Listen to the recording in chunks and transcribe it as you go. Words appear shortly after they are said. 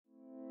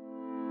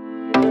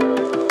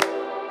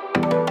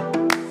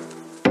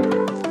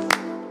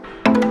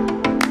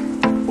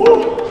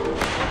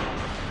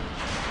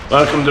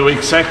Welcome to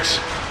week 6,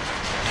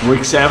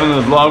 week 7 of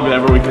the vlog,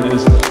 whatever week it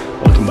is.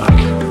 Welcome back.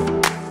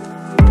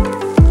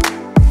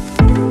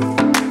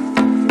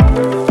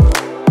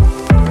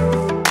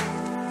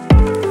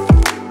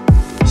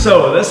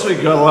 So this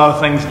week got a lot of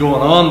things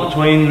going on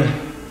between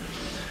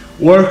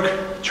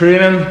work,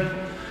 training,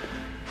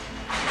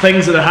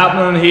 things that are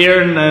happening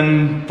here, and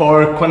then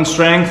for Quinn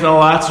strength and all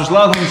that. So there's a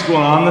lot of things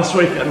going on this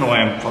week. I don't know why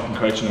I'm fucking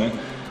crouching now.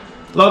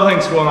 A lot of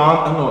things going on.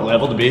 I don't know what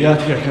level to be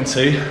at here, I can't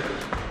see.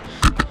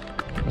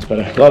 That's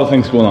better. A lot of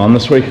things going on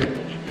this week.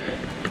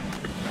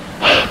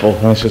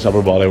 But let's just have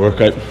our body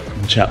workout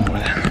and chat more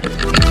then.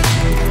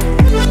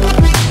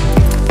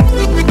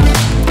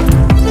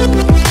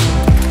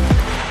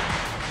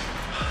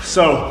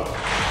 So,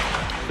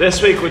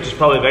 this week, which is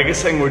probably the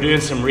biggest thing, we're doing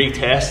some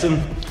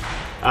retesting.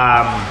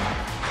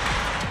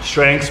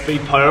 Strength,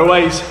 speed, power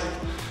wise.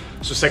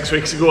 So 6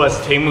 weeks ago as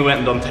a team we went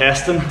and done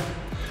testing.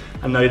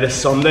 And now this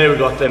Sunday we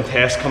got them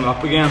tests coming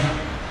up again.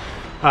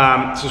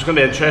 So it's going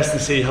to be interesting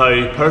to see how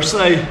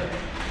personally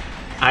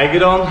I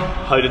get on.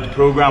 How did the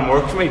program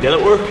work for me? Did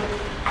it work?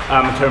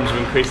 In terms of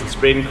increasing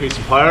speed,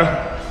 increasing power.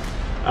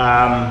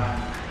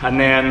 And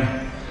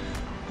then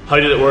how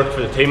did it work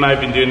for the team? I've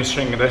been doing the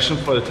strength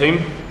conditioning for the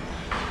team.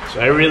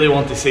 So I really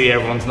want to see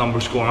everyone's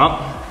numbers going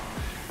up.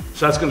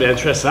 So that's going to be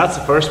interesting. That's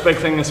the first big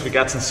thing this week.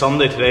 That's on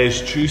Sunday. Today is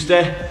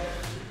Tuesday.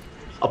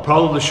 I'll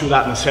probably show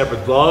that in a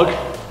separate vlog,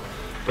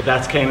 but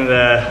that's kind of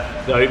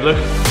the outlook.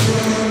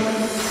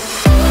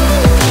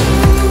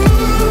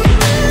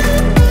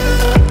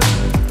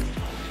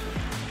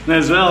 Now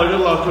as well, I've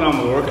got a lot going on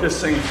with work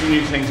this thing. A few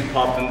new things have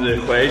popped into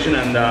the equation,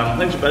 and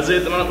things are busy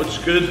at the minute, which is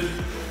good.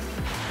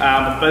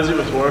 I'm busy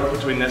with work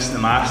between this and the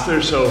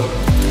Masters, so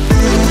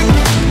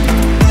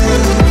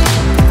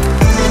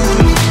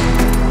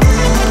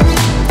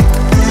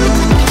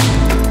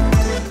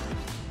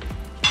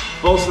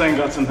also then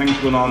got some things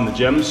going on in the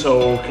gym,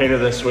 so kind of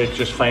this week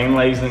just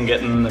finalising and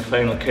getting the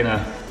final kind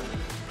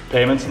of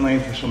payments in line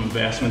for some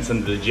investments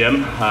into the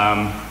gym.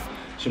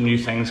 Some new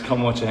things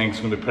come, which I think is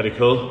going to be pretty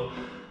cool.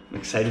 I'm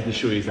excited to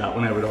show you that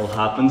whenever it all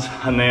happens.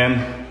 And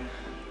then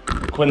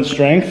Quinn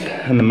strength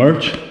and the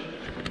merch.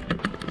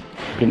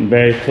 Getting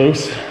very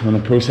close. I'm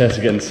in the process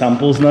of getting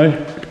samples now,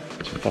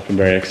 which I'm fucking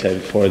very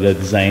excited for. The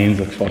designs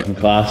look fucking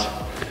class.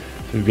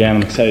 So again,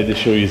 I'm excited to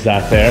show you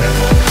that there.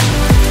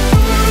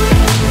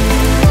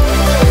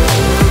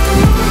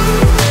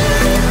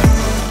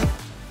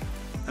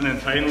 And then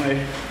finally,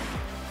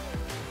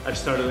 I've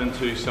started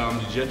into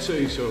some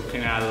jiu-jitsu, so kind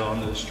of added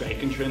on to the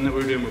striking training that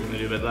we're doing. We're going to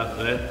do a bit of that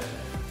today.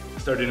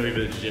 Started doing a wee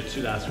bit of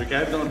jiu-jitsu last week.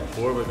 I've done it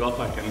before, but I got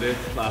back into it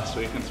last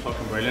week and it's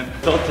fucking brilliant. I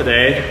thought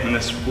today, and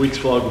this week's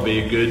vlog would be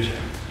a good,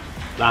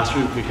 last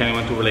week we kind of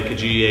went over like a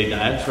GAA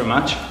diet for a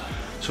match.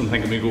 So I'm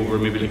thinking we go over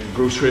maybe like a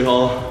grocery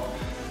haul.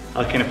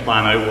 I'll kind of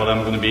plan out what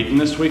I'm going to be eating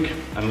this week,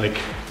 and like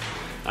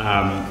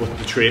with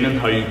the training,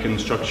 how you can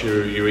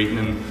structure your eating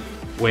and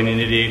when you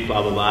need to eat,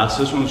 blah blah blah.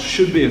 So this one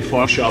should be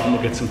informed. Shopping,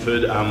 we'll get some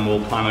food and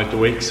we'll plan out the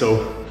week.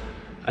 So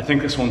I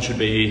think this one should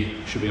be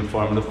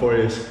informative for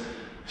you.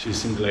 She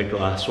seemed to like the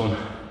last one.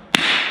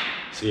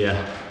 So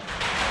yeah,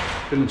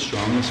 feeling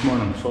strong this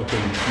morning. Fucking,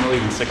 it's not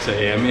even 6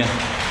 AM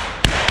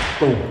yet.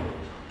 Boom.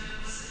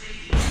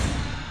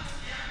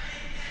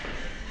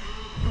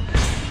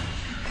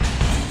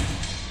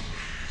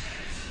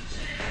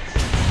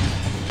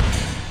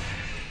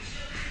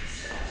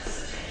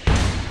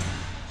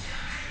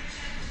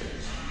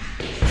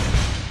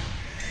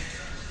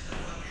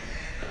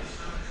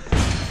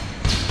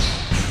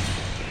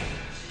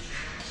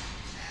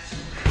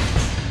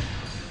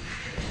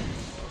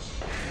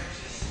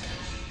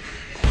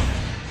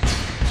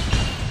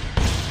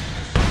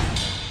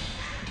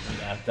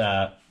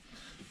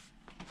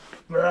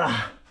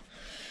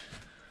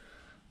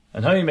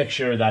 And how you make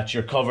sure that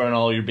you're covering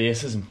all your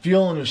bases and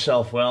feeling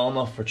yourself well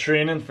enough for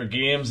training, for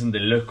games, and to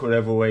look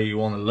whatever way you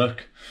want to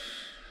look.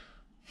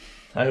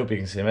 I hope you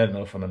can see me. I don't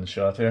know if I'm in the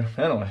shot here.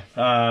 Anyway,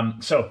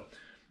 so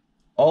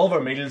all of our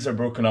meals are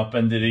broken up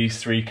into these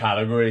 3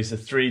 categories, the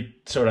 3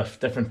 sort of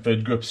different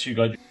food groups you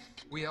got.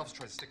 We elves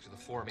try to stick to the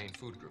 4 main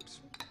food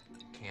groups: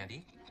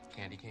 candy,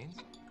 candy canes,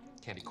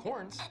 candy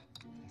corns,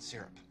 and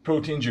syrup.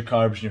 Proteins, your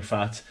carbs, and your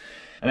fats.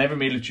 And every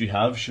meal that you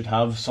have should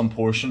have some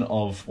portion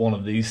of one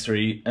of these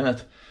 3 in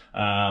it.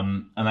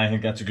 And I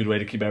think that's a good way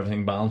to keep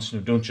everything balanced. You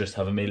know, don't just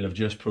have a meal of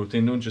just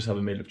protein, don't just have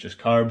a meal of just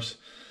carbs.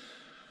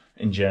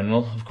 In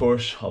general, of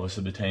course,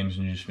 obviously the times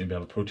when you just maybe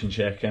have a protein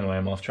shake. Anyway,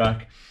 I'm off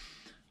track.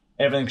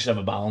 Everything should have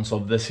a balance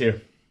of this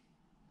here.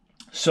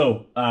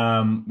 So,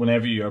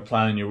 whenever you're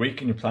planning your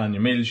week and you're planning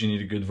your meals, you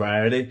need a good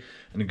variety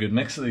and a good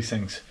mix of these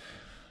things.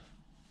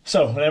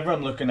 So, whenever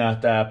I'm looking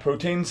at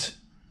proteins,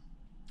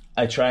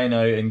 I try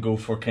now and go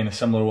for kind of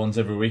similar ones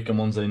every week, and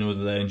ones I know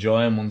that I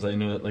enjoy and ones I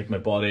know that like my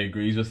body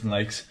agrees with and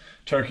likes.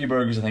 Turkey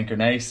burgers I think are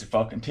nice, they're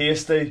fucking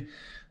tasty,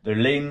 they're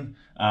lean,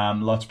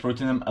 lots of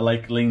protein in them. I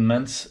like lean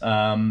mince.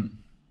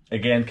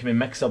 Again, can be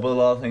mixed up with a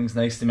lot of things,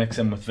 nice to mix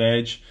in with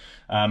veg.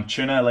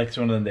 Tuna, I like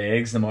throwing it in the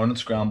eggs in the morning,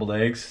 scrambled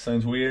eggs.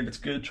 Sounds weird, it's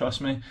good, trust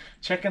me.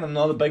 Chicken, I'm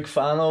not a big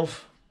fan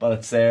of, but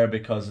it's there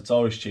because it's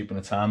always cheap and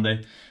it's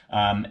handy.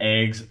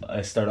 Eggs,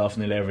 I start off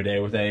nearly every day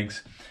with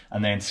eggs,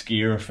 and then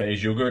skyr or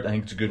phage yogurt. I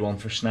think it's a good one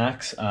for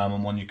snacks,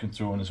 and one you can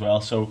throw in as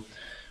well. So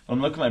when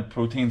I'm looking at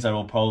proteins, I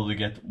will probably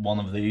get one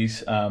of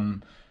these,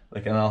 and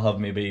I'll have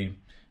maybe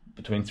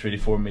between 3 to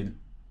 4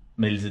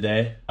 meals a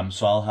day.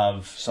 So I'll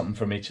have something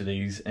from each of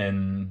these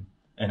in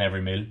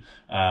every meal.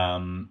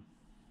 And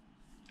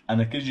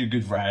it gives you a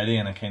good variety,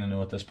 and I kind of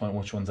know at this point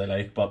which ones I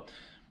like. But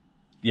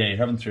yeah, you're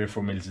having 3 or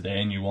 4 meals a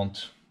day, and you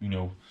want,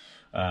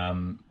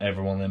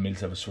 every one of them meals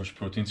have a source of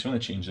protein, so you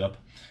want to change it up.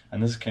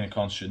 And this is kind of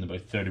constituting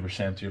about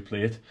 30% of your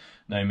plate.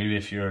 Now, maybe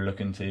if you're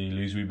looking to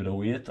lose a wee bit of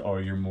weight,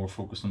 or you're more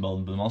focused on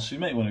building muscle, you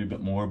might want to be a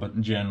bit more, but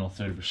in general,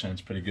 30%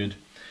 is pretty good.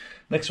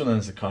 Next one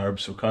is the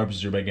carbs. So carbs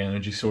is your big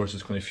energy source.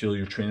 It's going to fuel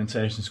your training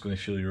sessions. It's going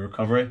to fuel your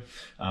recovery.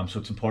 So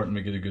it's important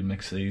we get a good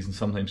mix of these. And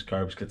sometimes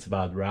carbs gets a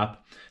bad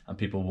rap, and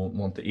people won't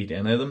want to eat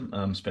any of them,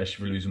 especially if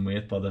you're losing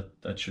weight.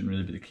 But that shouldn't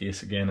really be the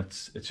case. Again,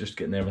 it's just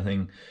getting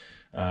everything.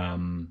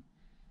 Again,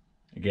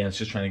 it's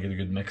just trying to get a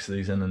good mix of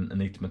these in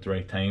and eat them at the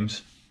right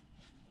times.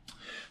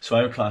 So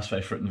I would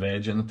classify fruit and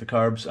veg in at the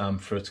carbs.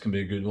 Fruits can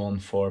be a good one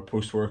for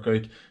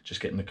post-workout,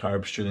 just getting the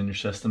carbs straight in your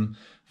system.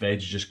 Veg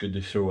is just good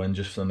to throw in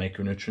just for the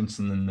micronutrients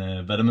and then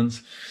the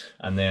vitamins.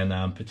 And then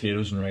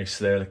potatoes and rice,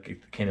 they're like the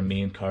kind of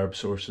main carb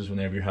sources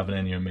whenever you're having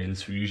any of your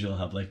meals. So usually I'll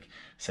have like,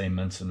 say,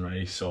 mince and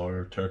rice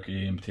or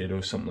turkey and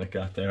potatoes, something like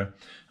that there.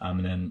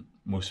 And then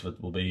most of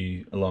it will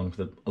be along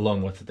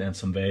with it then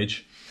some veg.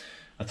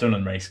 I throw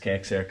in rice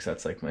cakes there because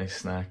that's like my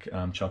snack.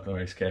 Chocolate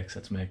rice cakes,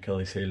 that's my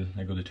Achilles heel.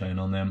 I go to town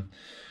on them.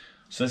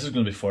 So this is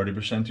going to be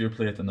 40% of your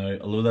plate, and now,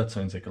 although that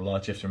sounds like a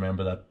lot, you have to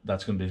remember that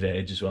that's going to be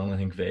veg as well, and I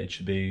think veg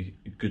should be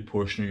a good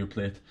portion of your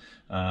plate.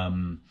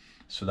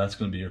 So that's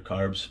going to be your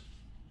carbs.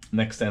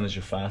 Next then is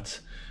your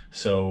fats.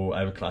 So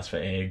I would classify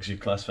eggs. You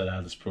classify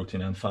that as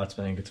protein and fats,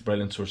 but I think it's a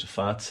brilliant source of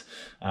fats.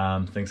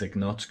 Things like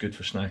nuts, good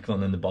for snacking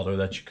on, and the butter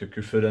that you cook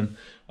your food in.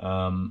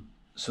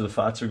 So the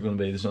fats are going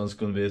to be, there's not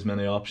going to be as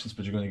many options,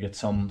 but you're going to get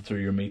some through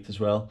your meat as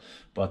well.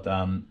 But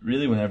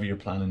really, whenever you're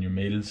planning your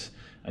meals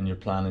and you're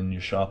planning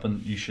your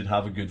shopping, you should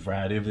have a good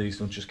variety of these.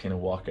 Don't just kind of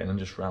walk in and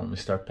just randomly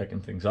start picking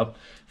things up.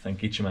 I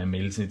think each of my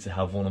meals needs to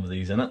have one of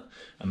these in it,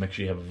 and make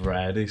sure you have a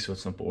variety so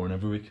it's not boring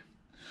every week.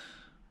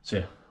 So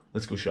yeah,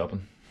 let's go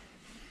shopping.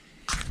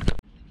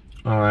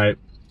 Alright,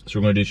 so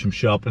we're going to do some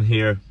shopping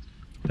here.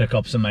 Pick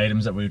up some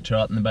items that we were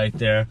chatting about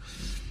there.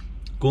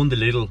 Going to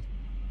Lidl.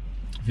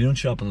 If you don't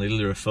shop in Lidl,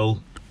 you're a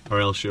fool, or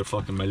else you're a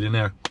fucking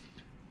millionaire.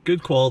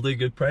 Good quality,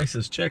 good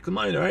prices. Check them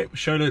out, alright?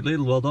 Shout out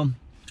Lidl, well done.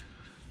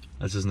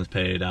 This isn't a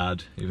paid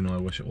ad, even though I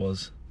wish it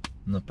was.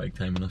 I'm not big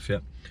time enough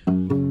yet.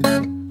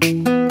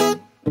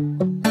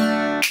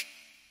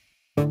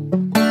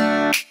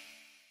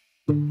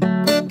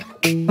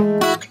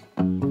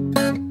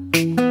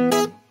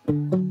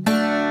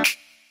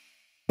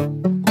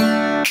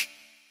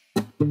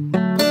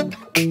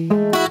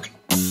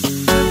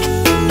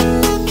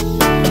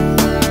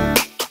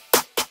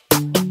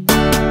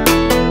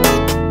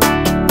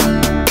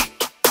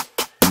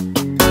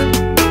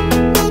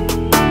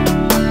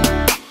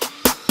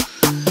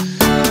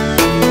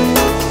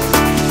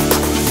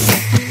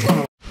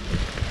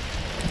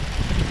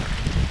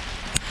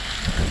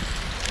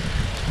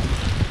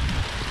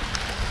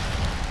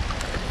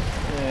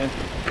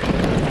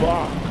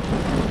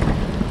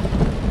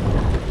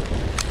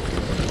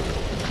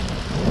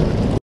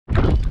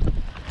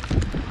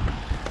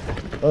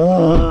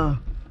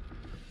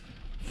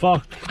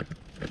 Fuck.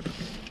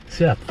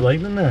 See that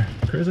lightning there?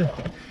 Crazy.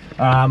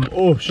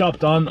 Oh, shop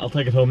done. I'll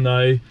take it home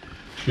now.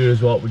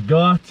 Here's what we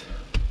got.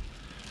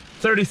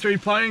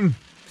 £33.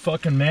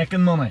 Fucking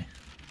making money.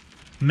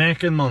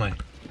 Making money.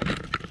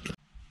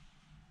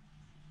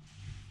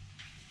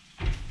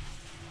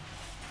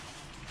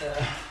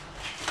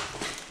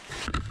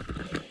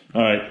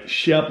 Alright,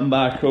 shopping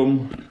back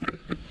home.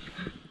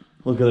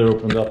 Look at it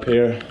opened up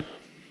here.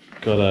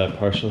 Got a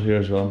parcel here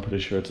as well. I'm pretty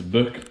sure it's a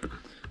book.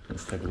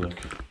 Let's take a look.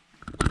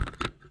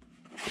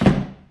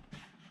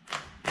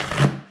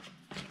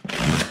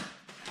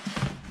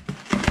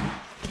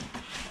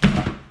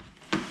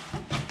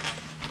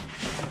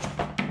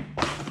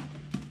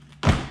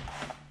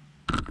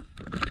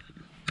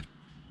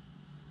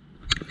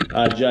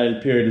 Agile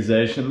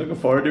periodization. Looking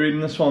forward to reading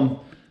this one.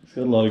 It's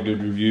got a lot of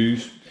good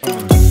reviews.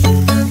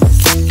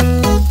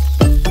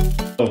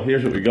 So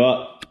here's what we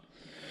got.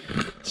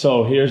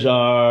 So here's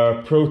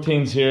our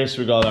proteins here.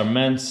 So we got our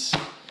mince,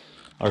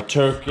 our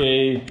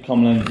turkey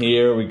coming in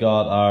here. We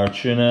got our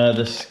tuna,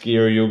 the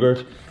skyr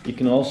yogurt. You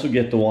can also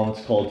get the one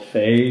that's called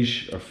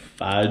phage or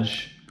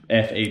fage,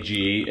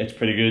 F-A-G-E. It's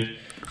pretty good.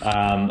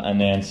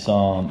 And then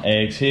some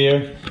eggs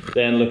here.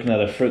 Then looking at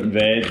our fruit and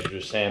veg, which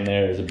you're saying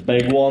there is a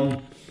big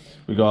one.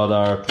 We got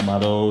our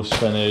tomato,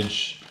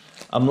 spinach.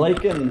 I'm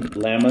liking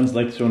lemons,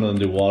 like throwing it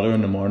into water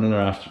in the morning or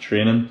after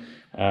training.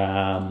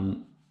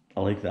 I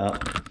like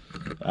that.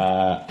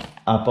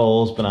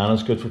 Apples,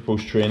 bananas, good for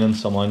post-training.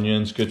 Some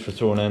onions, good for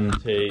throwing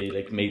into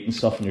like meat and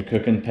stuff when you're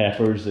cooking.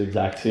 Peppers, the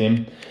exact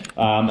same.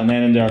 And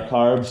then into our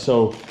carbs,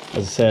 so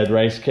as I said,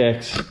 rice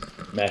cakes,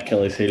 my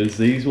Achilles heels.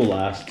 These will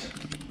last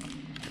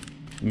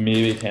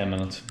maybe 10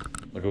 minutes.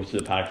 I go through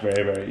the pack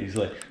very, very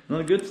easily.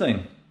 Not a good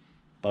thing,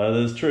 but it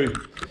is true.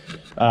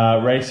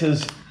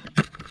 Rices.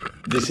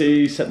 Do you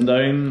see sitting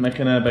down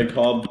making a big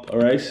cob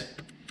of rice?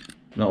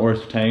 Not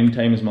worth time.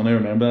 Time is money,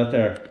 remember that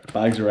there.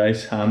 Bags of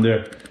rice,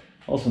 handier.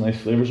 Also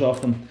nice flavours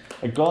off them.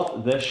 I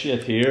got this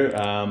shit here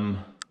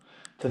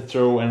to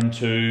throw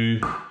into,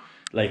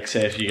 like,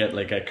 say if you get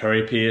like a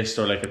curry paste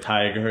or like a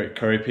Thai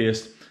curry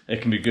paste,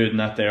 it can be good, and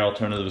that there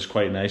alternative is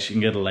quite nice. You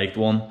can get a light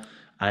one.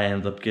 I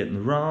ended up getting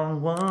the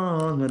wrong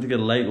one. I had to get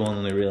a light one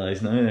and I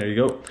realised now, there you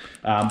go.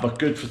 But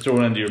good for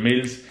throwing into your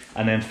meals.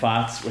 And then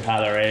fats, we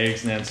had our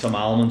eggs and then some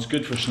almonds,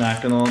 good for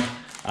snacking on,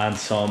 and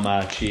some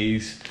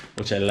cheese,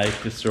 which I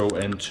like to throw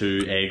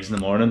into eggs in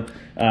the morning.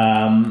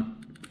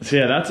 So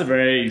yeah, that's a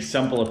very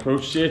simple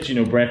approach to it. You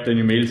know, break down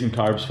your meals in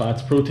carbs,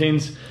 fats,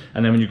 proteins,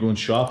 and then when you go and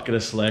shop, get a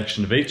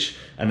selection of each,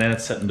 and then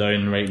it's sitting down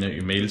and writing out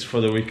your meals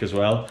for the week as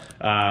well.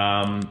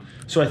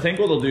 So I think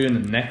what I'll do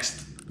in the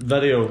next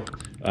video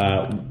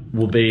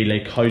will be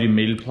like how to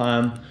meal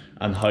plan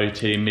and how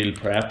to meal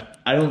prep.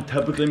 I don't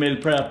typically meal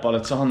prep, but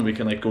it's something we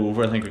can like go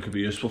over. I think it could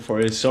be useful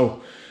for you.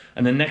 So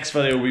in the next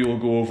video we will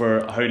go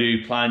over how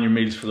to plan your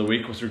meals for the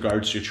week with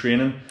regards to your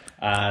training,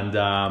 and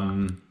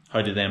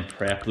how to then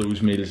prep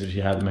those meals if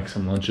you had to make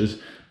some lunches.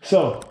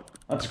 So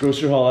that's a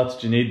grocery haul. That's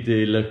what you need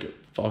to look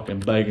fucking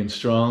big and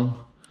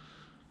strong.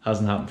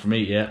 Hasn't happened for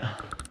me yet,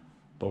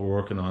 but we're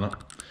working on it.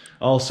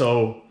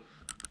 Also,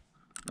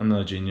 I'm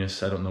not a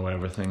genius, I don't know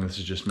everything. This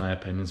is just my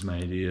opinions, my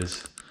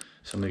ideas.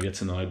 Somebody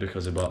gets annoyed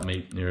because I bought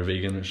meat and you're a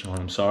vegan or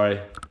something, I'm sorry.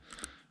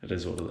 It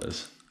is what it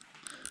is.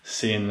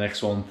 See you in the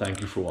next one.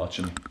 Thank you for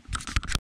watching.